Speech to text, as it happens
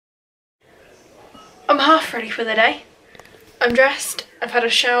I'm half ready for the day. I'm dressed, I've had a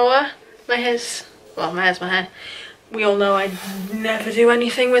shower, my hair's my hair. We all know I never do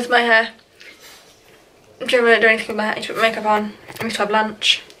anything with my hair. I'm trying to do anything with my hair. I need to put makeup on, I need to have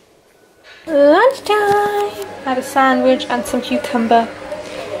lunch. Lunchtime! I had a sandwich and some cucumber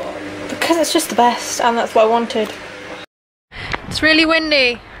because it's just the best and that's what I wanted. It's really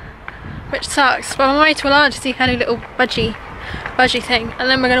windy, which sucks, but I'm on my way to Alannah to see her new little budgie thing, and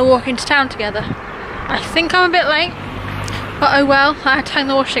then we're going to walk into town together. I think I'm a bit late, but oh well. I had to hang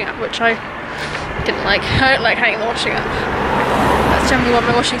the washing up, which I didn't like. I don't like hanging the washing up. That's generally why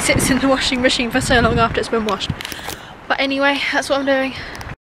my washing sits in the washing machine for so long after it's been washed. But anyway, that's what I'm doing.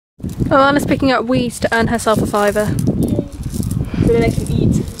 Alannah's picking up weeds to earn herself a fiver. So then I can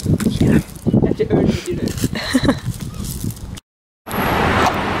eat. Yeah. I have to earn to do this.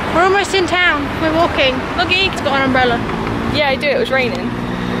 We're almost in town. We're walking. Look, Eek's got an umbrella. Yeah, I do. It was raining.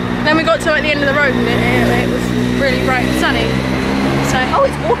 Then we got to like the end of the road and it was really bright and sunny. So oh,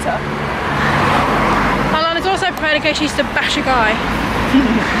 it's water. Alannah's also prepared in case she needs to bash a guy.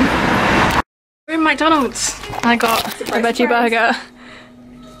 We're in McDonald's. I got a veggie burger.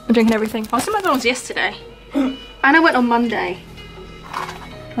 I'm drinking everything. I was in McDonald's yesterday. And I went on Monday.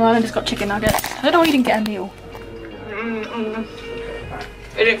 Alannah just got chicken nuggets. I don't know why you didn't get a meal. I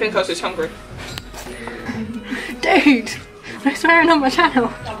didn't think I was this hungry. Dude, I'm swearing on my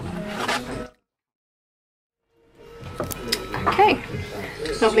channel. Okay,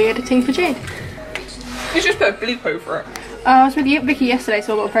 lovely editing for Jade. You just put a bleep over it. I was with Vicky yesterday,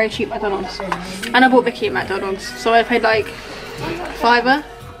 so I got a very cheap McDonald's. And I bought Vicky at McDonald's, so I paid like £5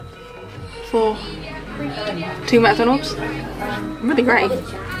 for 2 McDonald's. Really great. I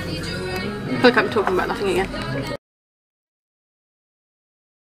feel like I'm talking about nothing again.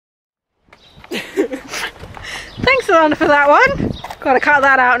 Thanks Alannah for that one. Gotta cut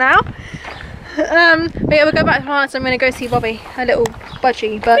that out now. But yeah, we'll go back to Alannah, so I'm gonna go see Bobby, her little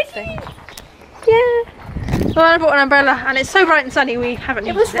budgie bird thing. Yeah. Alannah bought an umbrella and it's so bright and sunny we haven't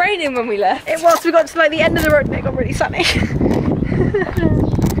used it. It was raining when we left. It was, we got to like the end of the road and it got really sunny. It's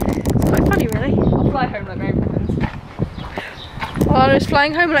quite funny really. I'll fly home like Mary Poppins. Alannah's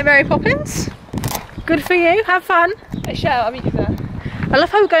flying home like Mary Poppins. Good for you, have fun. I shall, I'll meet you there. I love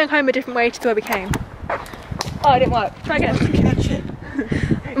how we're going home a different way to the way we came. Oh, it didn't work. Try again. Catch it.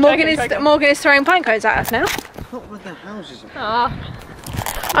 Morgan is throwing pine cones at us now. Not with the houses. Ah.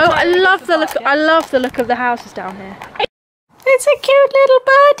 Oh, I love the look of the houses down here. It's a cute little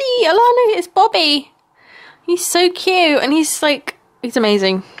birdie. Alannah, it's Bobby. He's so cute and he's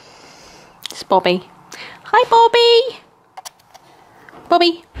amazing. It's Bobby. Hi Bobby.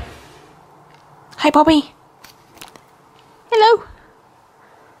 Bobby. Hi Bobby. Hello.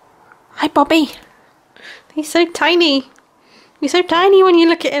 Hi Bobby. He's so tiny. He's so tiny when you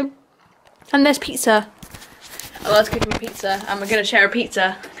look at him. And there's pizza. Allah's cooking me pizza and we're gonna share a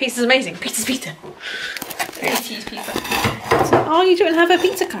pizza. Pizza's amazing. Pizza's pizza. Cheese pizza. So, oh, you don't have a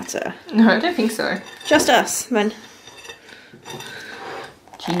pizza cutter? No, I don't think so. Just us, then.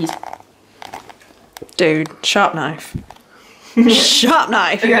 Cheese. Dude, sharp knife. Sharp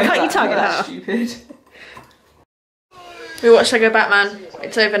knife. Okay, Cut your tongue out. Stupid. We watched Lego Batman.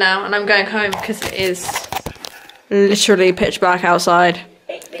 It's over now and I'm going home because it is literally pitch black outside.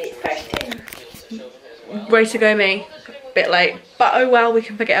 Way to go me. Bit late. But oh well, we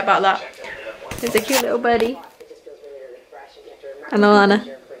can forget about that. There's a cute little birdie. And Alannah.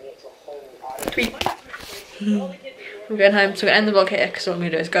 Tweet. I'm going home, so I'm going to end the vlog here because what I'm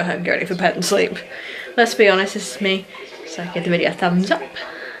going to do is go home, get ready for bed and sleep. Let's be honest, this is me. So give the video a thumbs up.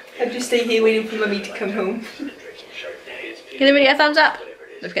 I'll just stay here waiting for Mummy to come home. Give the video a thumbs up.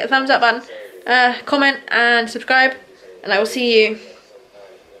 Don't forget the thumbs up button. Comment and subscribe. And I will see you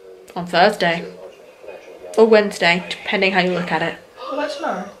on Thursday. Or Wednesday, depending how you look at it. What about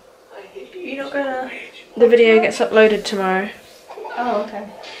tomorrow? You're not gonna... The video gets uploaded tomorrow. Oh, okay.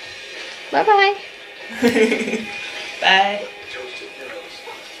 Bye bye. Bye.